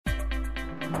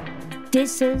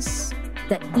This is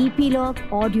the Epilogue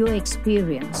Audio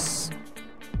Experience.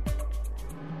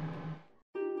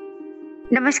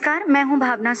 नमस्कार, मैं हूं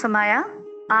भावना समाया।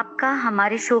 आपका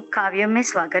हमारे शो काव्य में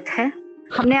स्वागत है।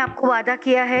 हमने आपको वादा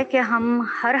किया है कि हम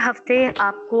हर हफ्ते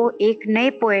आपको एक नए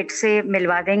पोएट से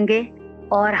मिलवा देंगे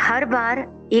और हर बार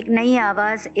एक नई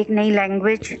आवाज, एक नई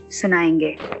लैंग्वेज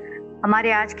सुनाएंगे।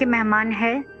 हमारे आज के मेहमान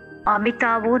है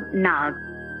अमिताव नाग।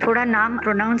 थोड़ा नाम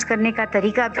प्रोनाउंस करने का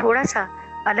तरीका थोड़ा सा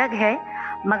अलग है,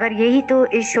 मगर यही तो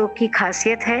इस शो की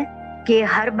खासियत है कि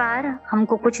हर बार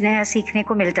हमको कुछ नया सीखने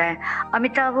को मिलता है।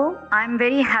 Amitabh, I am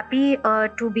very happy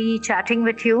to be chatting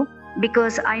with you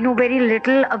because I know very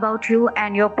little about you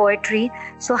and your poetry.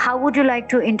 So how would you like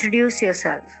to introduce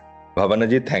yourself? Bhavana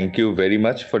ji, thank you very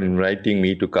much for inviting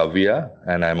me to Kavya,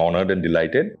 and I'm honored and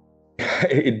delighted.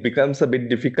 It becomes a bit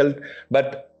difficult,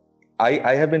 but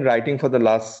I have been writing for the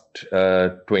last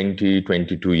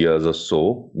 22 years or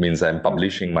so, means I'm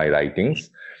publishing my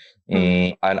writings.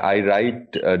 And I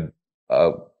write,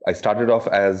 I started off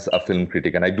as a film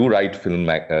critic, and I do write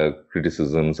film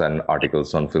criticisms and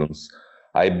articles on films.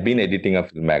 I've been editing a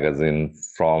film magazine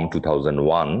from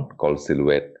 2001 called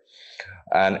Silhouette.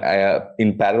 And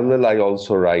in parallel, I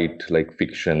also write like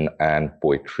fiction and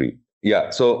poetry. Yeah,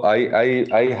 so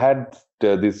I had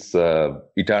this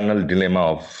eternal dilemma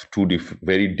of two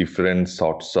very different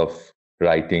sorts of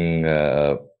writing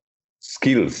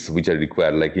skills which are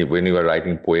required. Like when you are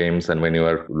writing poems and when you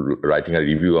are writing a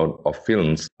review of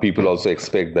films, people also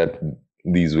expect that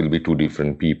these will be two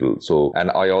different people. So, and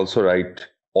I also write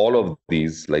all of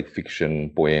these like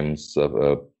fiction, poems,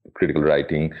 critical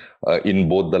writing in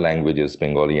both the languages,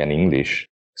 Bengali and English.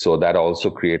 So that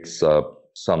also creates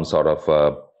some sort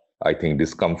of, I think,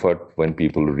 discomfort when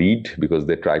people read, because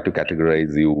they try to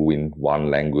categorize you in one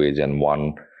language and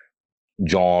one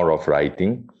genre of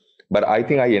writing. But I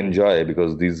think I enjoy,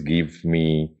 because these give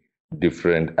me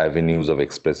different avenues of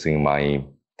expressing my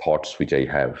thoughts, which I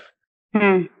have.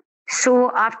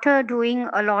 So after doing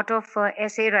a lot of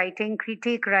essay writing,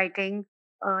 critique writing,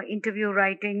 interview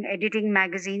writing, editing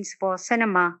magazines for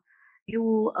cinema,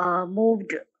 you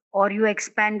moved or you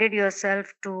expanded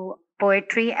yourself to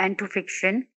poetry and to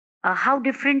fiction. How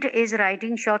different is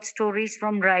writing short stories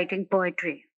from writing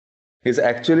poetry? It's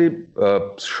actually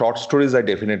short stories. I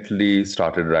definitely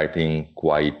started writing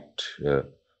quite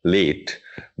late,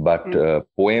 but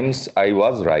poems I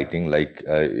was writing like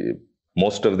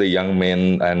most of the young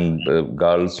men and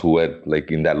girls who were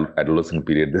like in that adolescent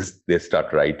period, they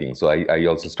start writing. So I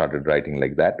also started writing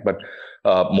like that. But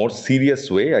more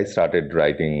serious way, I started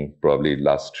writing probably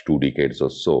last 2 decades or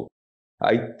so.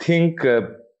 I think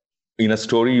in a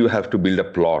story, you have to build a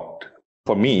plot.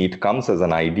 For me, it comes as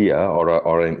an idea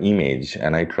or an image,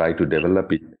 and I try to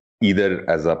develop it either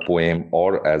as a poem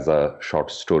or as a short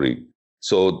story.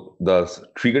 So the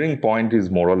triggering point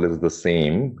is more or less the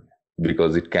same,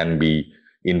 because it can be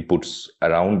inputs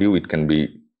around you. It can be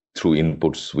through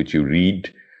inputs which you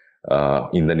read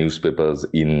in the newspapers,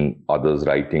 in others'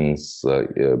 writings,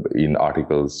 in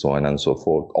articles, so on and so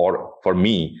forth. Or for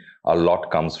me, a lot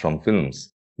comes from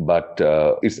films. But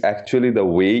it's actually the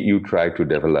way you try to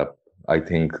develop. I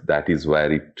think that is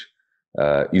where it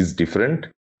is different.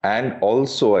 And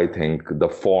also, I think the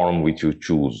form which you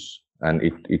choose, and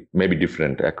it may be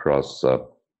different across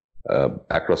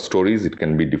stories. It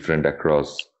can be different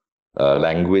across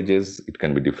languages. It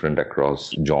can be different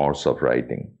across genres of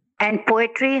writing. And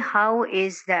poetry, how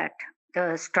is that?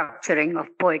 The structuring of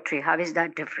poetry, how is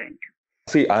that different?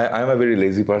 See, I'm a very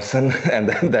lazy person, and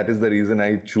that is the reason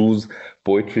I choose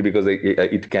poetry, because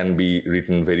it can be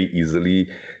written very easily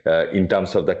in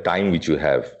terms of the time which you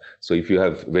have. So if you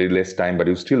have very less time, but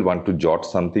you still want to jot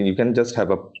something, you can just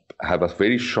have a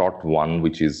very short one,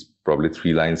 which is probably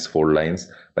 3 lines, 4 lines,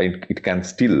 but it can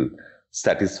still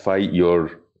satisfy your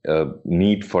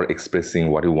need for expressing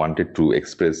what you wanted to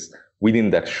express within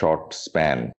that short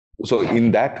span. So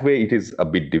in that way, it is a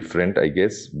bit different, I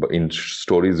guess. But in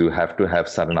stories, you have to have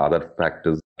certain other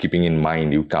factors keeping in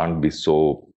mind. You can't be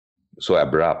so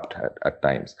abrupt at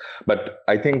times. But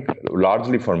I think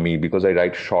largely for me, because I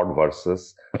write short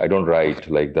verses, I don't write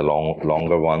like the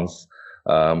longer ones.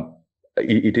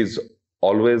 It is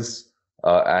always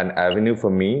an avenue for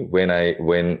me when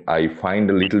I find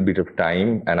a little bit of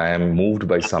time and I am moved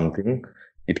by something.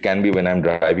 It can be when I'm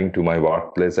driving to my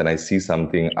workplace and I see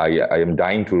something, I am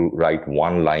dying to write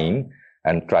one line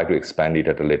and try to expand it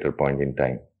at a later point in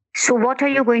time. So what are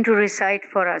you going to recite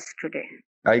for us today?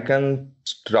 I can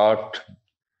start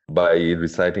by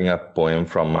reciting a poem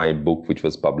from my book, which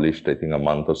was published, I think, a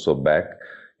month or so back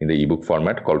in the ebook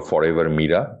format, called Forever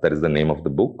Mira. That is the name of the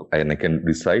book. And I can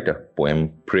recite a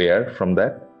poem prayer from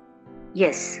that.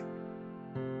 Yes.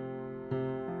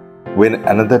 When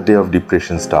another day of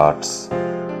depression starts,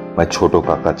 my Choto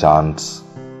Kaka chants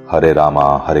Hare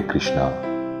Rama, Hare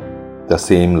Krishna, the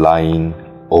same line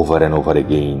over and over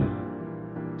again,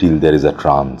 till there is a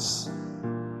trance,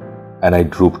 and I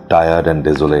droop tired and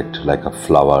desolate like a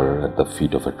flower at the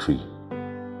feet of a tree.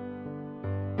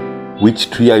 Which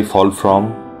tree I fall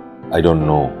from, I don't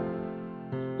know,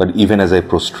 but even as I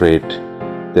prostrate,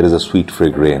 there is a sweet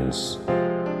fragrance.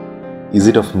 Is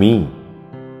it of me,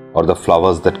 or the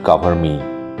flowers that cover me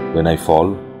when I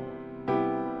fall?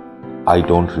 I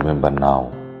don't remember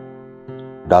now.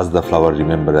 Does the flower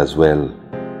remember as well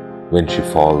when she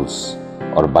falls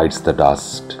or bites the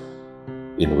dust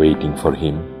in waiting for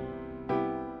him?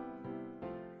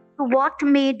 What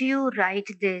made you write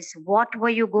this? What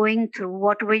were you going through?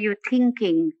 What were you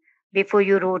thinking before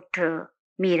you wrote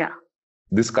Meera?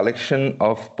 This collection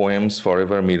of poems,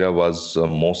 Forever Meera, was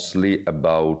mostly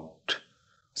about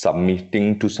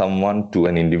submitting to someone, to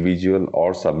an individual,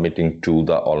 or submitting to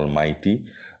the Almighty,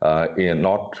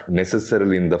 not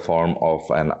necessarily in the form of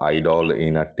an idol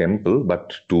in a temple,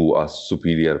 but to a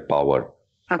superior power.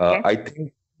 Okay. I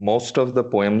think most of the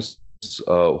poems, most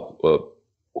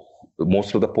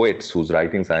of the poets whose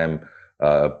writings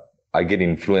I get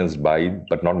influenced by,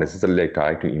 but not necessarily I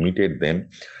try to imitate them,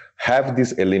 have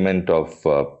this element of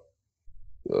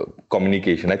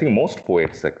communication. I think most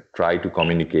poets try to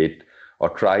communicate or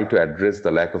try to address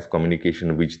the lack of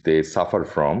communication which they suffer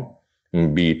from,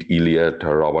 be it Eliot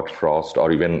or Robert Frost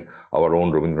or even our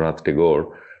own Rabindranath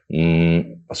Tagore.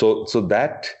 So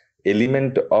that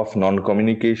element of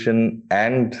non-communication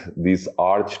and this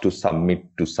urge to submit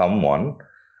to someone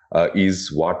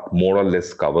is what more or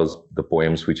less covers the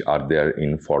poems which are there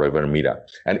in Forever Meera.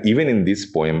 And even in this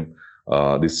poem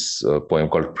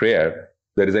called Prayer,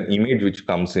 there is an image which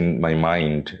comes in my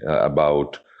mind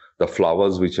about the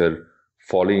flowers which are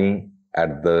falling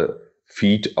at the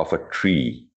feet of a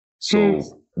tree. So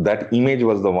that image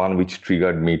was the one which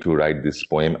triggered me to write this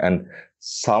poem. And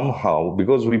somehow,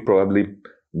 because we probably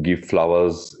give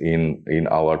flowers in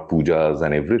our pujas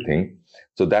and everything,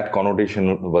 so that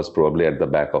connotation was probably at the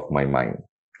back of my mind.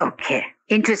 Okay,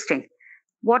 interesting.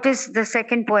 What is the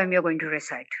second poem you're going to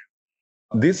recite?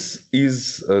 This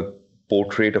is a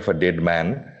portrait of a dead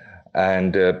man,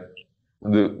 and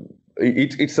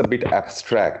it's a bit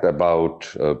abstract about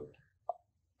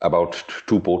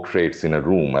two portraits in a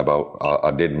room, about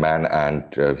a dead man and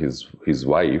his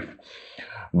wife.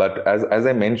 But as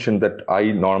I mentioned, that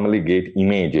I normally get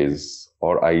images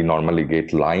or I normally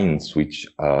get lines which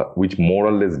more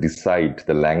or less decide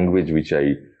the language which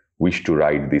I wish to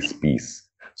write this piece.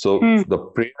 So the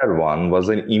prayer one was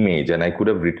an image, and I could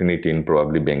have written it in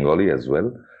probably Bengali as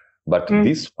well. But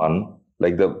this one,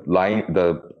 like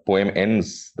the poem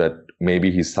ends that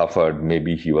maybe he suffered,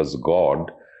 maybe he was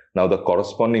God. Now the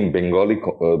corresponding Bengali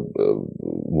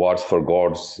words for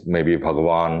gods, maybe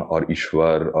Bhagavan or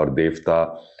Ishwar or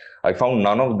Devta, I found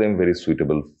none of them very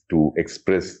suitable to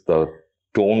express the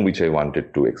tone which I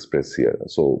wanted to express here.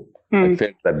 So I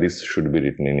felt that this should be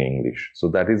written in English. So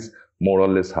that is more or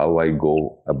less how I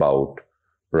go about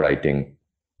writing,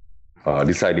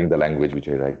 deciding the language which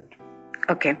I write.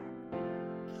 Okay.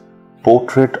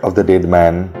 Portrait of the dead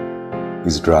man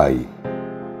is dry.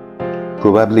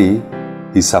 Probably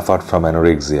he suffered from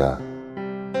anorexia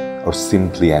or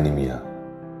simply anemia.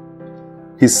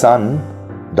 His son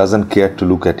doesn't care to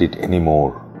look at it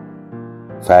anymore.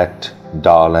 Fat,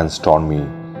 dull and stormy,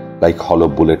 like hollow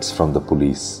bullets from the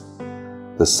police.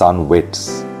 The son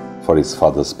waits for his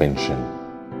father's pension.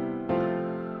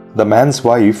 The man's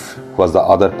wife was the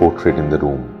other portrait in the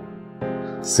room.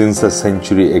 Since a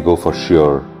century ago for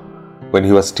sure, when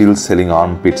he was still selling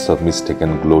armpits of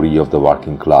mistaken glory of the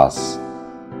working class,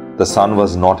 the son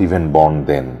was not even born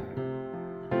then.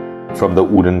 From the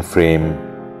wooden frame,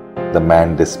 the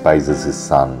man despises his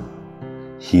son,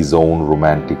 his own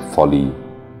romantic folly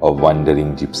of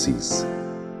wandering gypsies.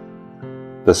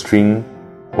 The string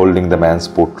holding the man's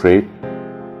portrait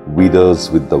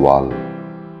withers with the wall.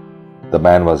 The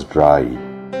man was dry.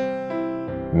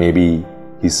 Maybe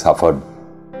he suffered.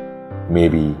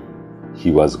 Maybe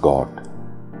he was God.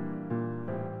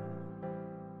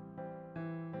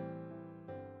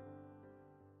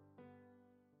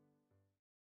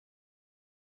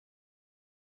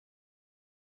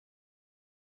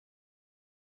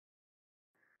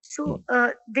 So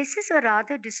this is a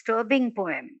rather disturbing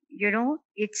poem. You know,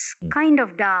 it's kind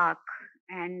of dark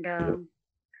and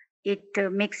it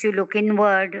makes you look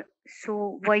inward.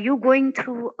 So were you going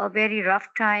through a very rough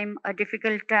time, a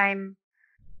difficult time?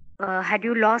 Had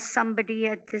you lost somebody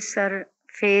at this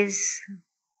phase?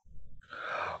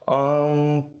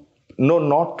 No,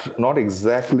 not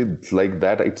exactly like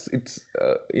that. It's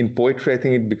in poetry. I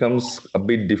think it becomes a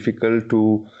bit difficult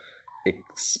to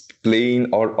explain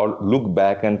or look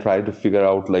back and try to figure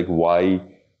out like why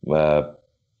uh,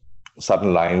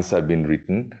 certain lines have been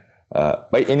written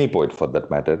by any poet for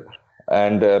that matter.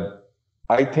 And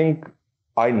I think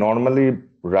I normally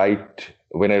write,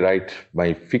 when I write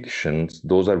my fictions,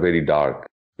 those are very dark.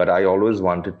 But I always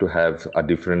wanted to have a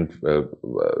different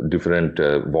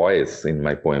voice in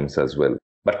my poems as well.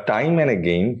 But time and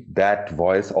again, that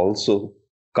voice also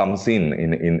comes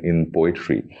in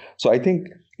poetry. So I think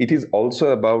it is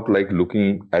also about like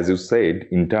looking, as you said,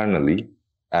 internally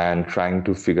and trying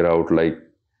to figure out like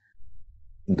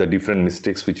the different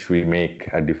mistakes which we make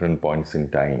at different points in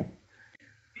time.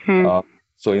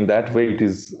 So in that way,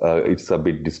 it's a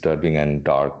bit disturbing and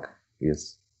dark.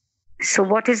 Yes. So,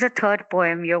 what is the third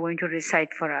poem you're going to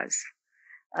recite for us?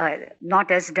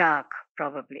 Not as dark,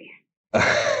 probably.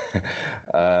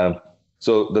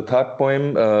 So the third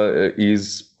poem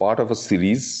is part of a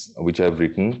series which I've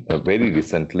written very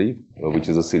recently, which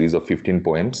is a series of 15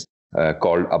 poems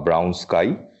called A Brown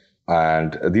Sky.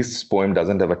 And this poem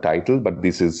doesn't have a title, but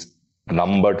this is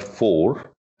numbered 4.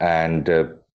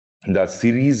 And the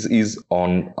series is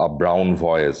on a brown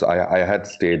voice. I had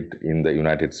stayed in the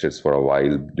United States for a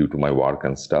while due to my work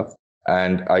and stuff.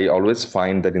 And I always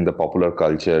find that in the popular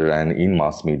culture and in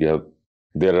mass media,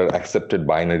 there are accepted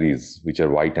binaries which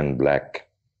are white and black.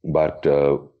 But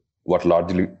what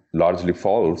largely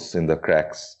falls in the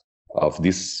cracks of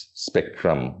this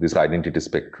spectrum, this identity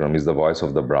spectrum, is the voice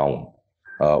of the brown,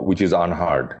 which is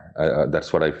unheard.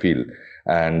 That's what I feel.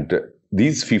 And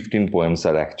these 15 poems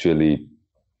are actually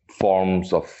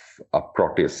forms of a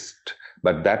protest.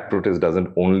 But that protest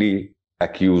doesn't only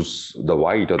accuse the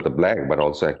white or the black, but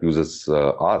also accuses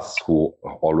us who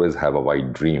always have a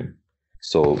white dream.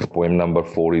 So poem number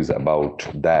 4 is about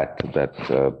that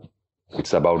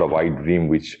it's about a white dream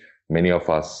which many of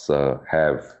us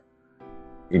have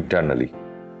internally.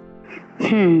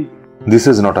 This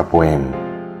is not a poem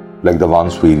like the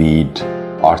ones we read,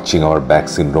 arching our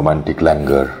backs in romantic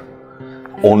languor,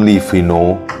 only if we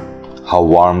know how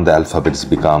warm the alphabets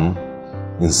become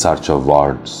in search of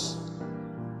words.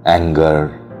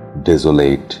 Anger,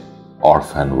 desolate,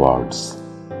 orphan words.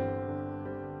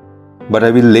 But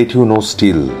I will let you know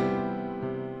still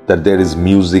that there is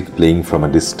music playing from a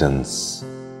distance,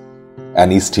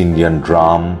 an East Indian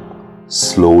drum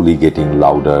slowly getting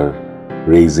louder,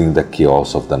 raising the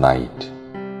chaos of the night.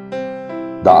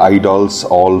 The idols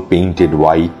all painted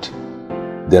white,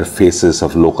 their faces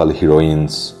of local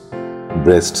heroines,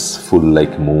 breasts full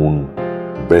like moon,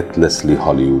 breathlessly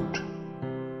Hollywood.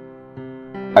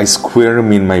 I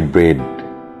squirm in my bed,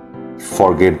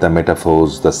 forget the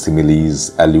metaphors, the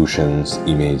similes, allusions,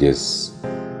 images.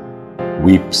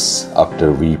 Weeps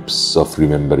after weeps of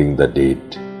remembering the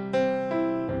dead.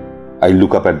 I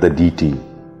look up at the deity,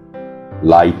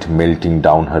 light melting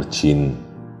down her chin,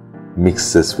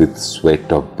 mixes with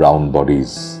sweat of brown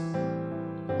bodies,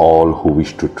 all who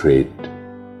wish to trade,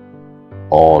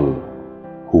 all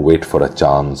who wait for a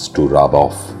chance to rub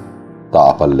off the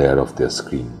upper layer of their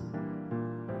screen.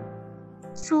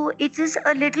 So it is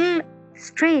a little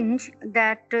strange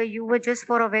that you were just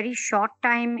for a very short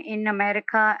time in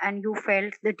America and you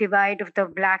felt the divide of the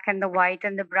black and the white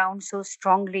and the brown so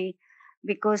strongly,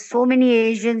 because so many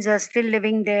Asians are still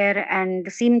living there and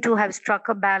seem to have struck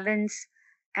a balance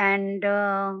and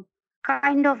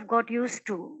kind of got used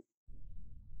to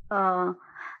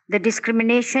the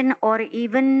discrimination, or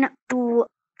even to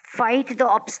fight the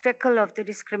obstacle of the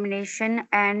discrimination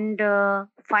and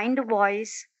find a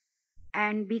voice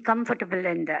and be comfortable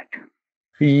in that.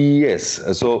 Yes,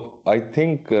 so I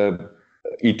think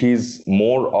it is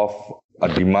more of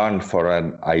a demand for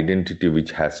an identity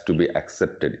which has to be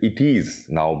accepted. It is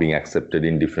now being accepted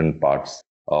in different parts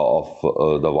of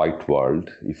the white world,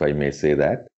 if I may say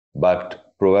that,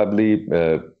 but probably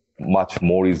much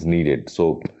more is needed.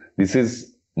 So this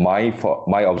is my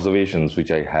observations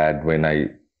which I had when I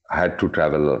had to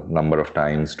travel a number of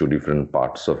times to different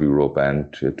parts of Europe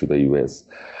and to the US.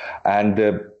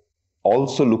 And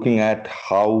also looking at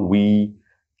how we,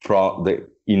 from the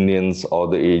Indians or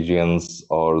the Asians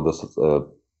or the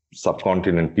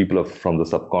subcontinent, people from the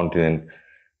subcontinent,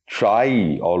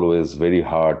 try always very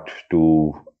hard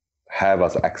to have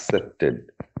us accepted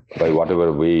by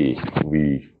whatever way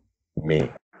we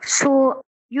may. So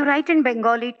you write in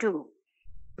Bengali too?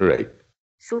 Right.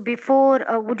 So before,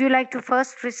 would you like to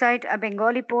first recite a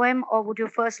Bengali poem, or would you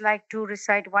first like to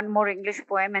recite one more English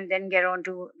poem and then get on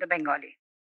to the Bengali?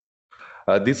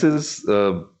 This is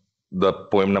the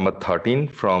poem number 13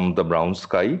 from The Brown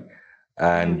Sky.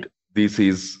 And this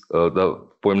is the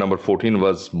poem number 14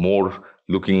 was more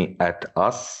looking at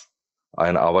us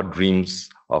and our dreams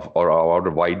or our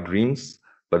wide dreams.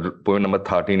 But poem number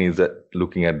 13 is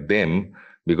looking at them,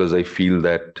 because I feel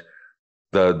that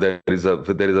there is a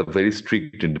very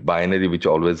strict binary which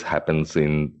always happens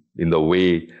in the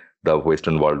way the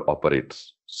Western world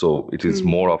operates. So it is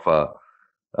more of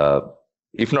a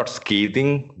if not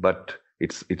scathing, but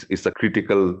it's a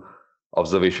critical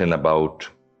observation about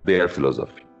their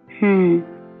philosophy.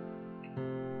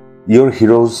 Your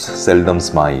heroes seldom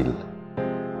smile.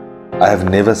 I have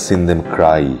never seen them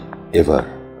cry, ever.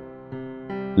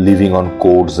 Living on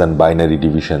codes and binary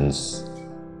divisions,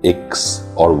 X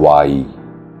or Y,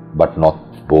 but not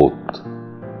both.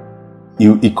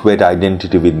 You equate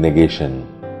identity with negation.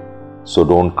 So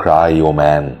don't cry, oh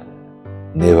man.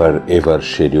 Never ever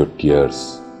shed your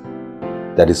tears.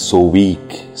 That is so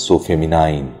weak, so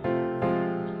feminine.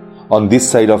 On this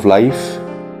side of life,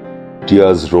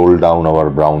 tears roll down our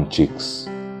brown cheeks.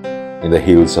 In the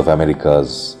hills of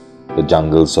Americas, the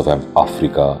jungles of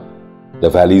Africa, the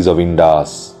valleys of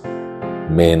Indus,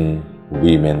 men,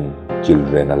 women,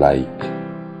 children alike,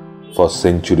 for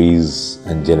centuries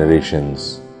and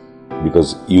generations,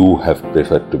 because you have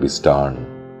preferred to be stern,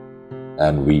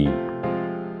 and we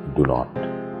do not.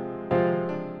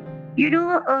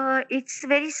 It's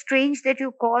very strange that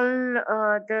you call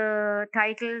the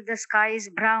title "The Sky is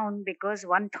Brown," because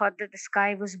one thought that the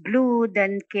sky was blue,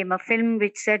 then came a film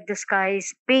which said the sky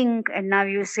is pink, and now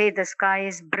you say the sky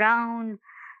is brown.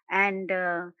 And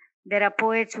there are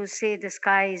poets who say the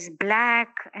sky is black,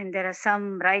 and there are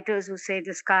some writers who say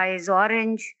the sky is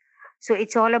orange. So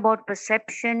it's all about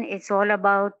perception, it's all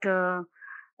about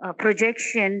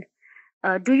projection.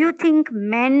 Do you think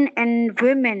men and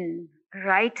women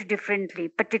write differently,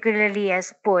 particularly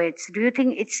as poets? Do you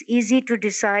think it's easy to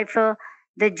decipher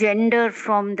the gender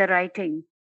from the writing?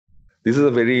 This is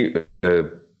a very,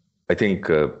 I think,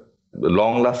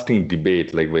 long-lasting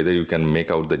debate, like whether you can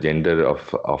make out the gender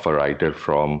of a writer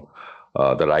from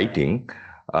the writing.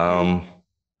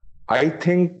 I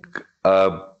think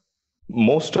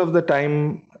most of the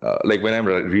time, like when I'm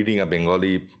reading a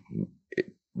Bengali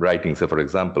writing, say for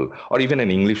example, or even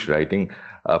an English writing,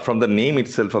 from the name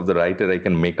itself of the writer, I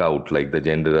can make out like the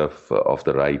gender of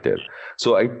the writer.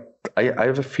 So I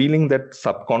have a feeling that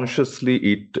subconsciously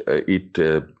it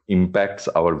impacts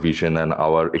our vision and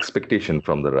our expectation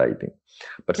from the writing.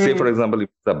 But say, for example, if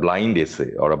it's a blind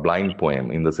essay or a blind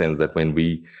poem, in the sense that when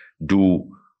we do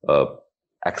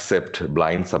accept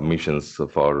blind submissions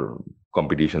for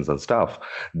competitions and stuff,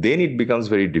 then it becomes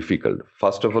very difficult.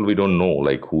 First of all, we don't know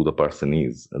like who the person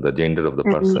is, the gender of the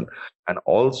person. And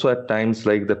also at times,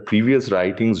 like the previous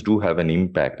writings do have an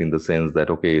impact in the sense that,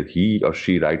 okay, he or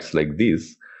she writes like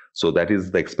this. So that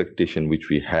is the expectation which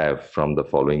we have from the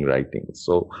following writings.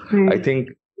 So I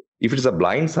think if it's a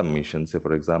blind submission, say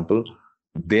for example,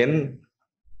 then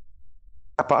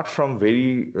apart from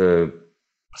very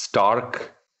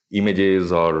stark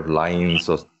images or lines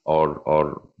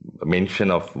or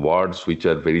mention of words which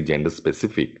are very gender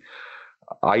specific,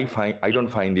 I don't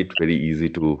find it very easy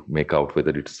to make out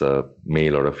whether it's a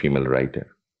male or a female writer.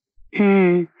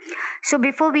 So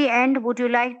before we end, would you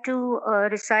like to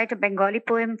recite a Bengali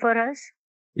poem for us?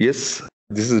 Yes,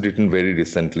 this is written very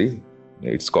recently.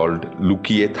 It's called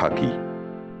Lukiye Thaki.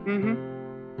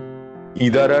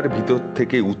 ইদারার ভিতর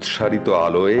থেকে উৎসারিত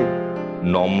আলোয়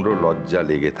নম্র লজ্জা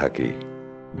লেগে থাকে,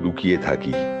 লুকিয়ে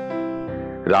থাকি,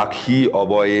 রাখি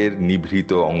অবয়ের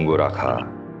নিভৃত অঙ্গ রাখা,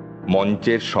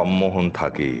 মঞ্চের সম্মোহন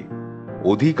থাকে,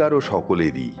 অধিকারও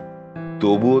সকলেরই,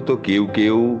 তবুও তো কেউ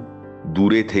কেউ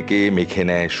দূরে থেকে মেখে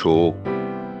নেয় শোক,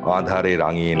 আঁধারে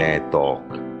রাঙিয়ে নেয় ত্বক,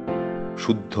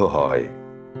 শুদ্ধ হয়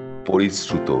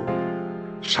পরিশ্রুত,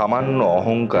 সামান্য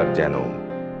অহংকার যেন,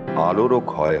 আলোরও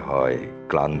ক্ষয় হয়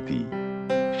ক্লান্তি,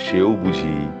 সেও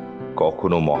বুঝি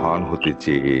কখনো মহান হতে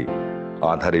চেয়ে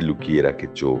আঁধারে লুকিয়ে রাখে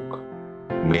চোখ,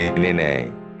 মেনে নেয়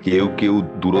কেউ কেউ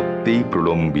দূরত্বেই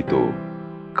প্রলম্বিত,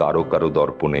 কারো কারো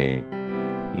দর্পণে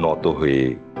নত হয়ে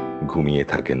ঘুমিয়ে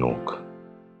থাকে নোখ।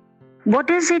 What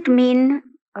does it mean?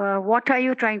 What are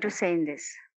you trying to say in this?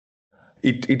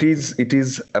 It is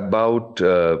about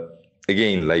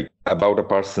again, like about a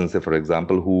person, say for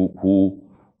example, who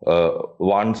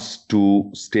wants to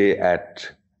stay at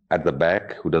the back,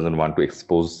 who doesn't want to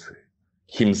expose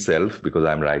himself, because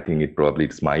I'm writing it, probably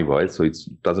it's my voice, so it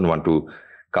doesn't want to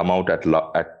come out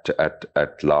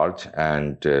at large,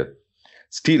 and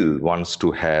still wants to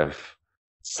have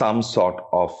some sort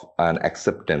of an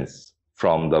acceptance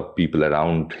from the people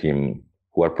around him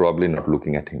who are probably not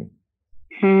looking at him.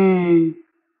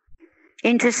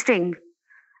 Interesting,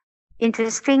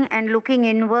 and looking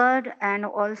inward, and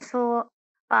also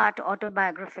part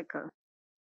autobiographical.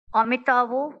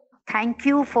 Amitavo, thank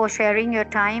you for sharing your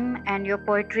time and your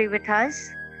poetry with us,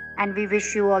 and we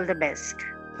wish you all the best.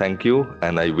 Thank you,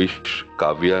 and I wish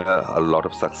Kavya a lot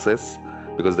of success,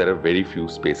 because there are very few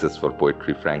spaces for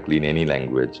poetry, frankly, in any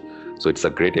language. So it's a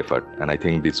great effort, and I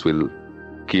think this will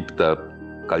keep the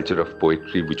culture of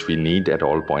poetry, which we need at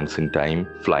all points in time,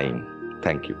 flying.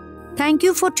 Thank you. Thank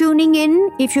you for tuning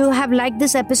in. If you have liked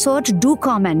this episode, do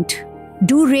comment.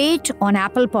 Do rate on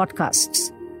Apple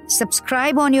Podcasts.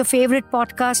 Subscribe on your favorite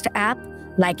podcast app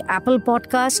like Apple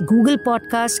Podcasts, Google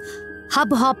Podcasts,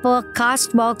 Hubhopper,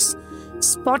 Castbox,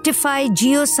 Spotify,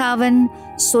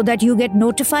 JioSaavn, so that you get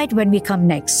notified when we come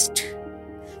next.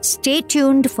 Stay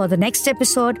tuned for the next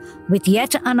episode with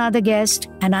yet another guest,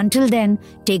 and until then,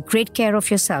 take great care of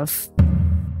yourself.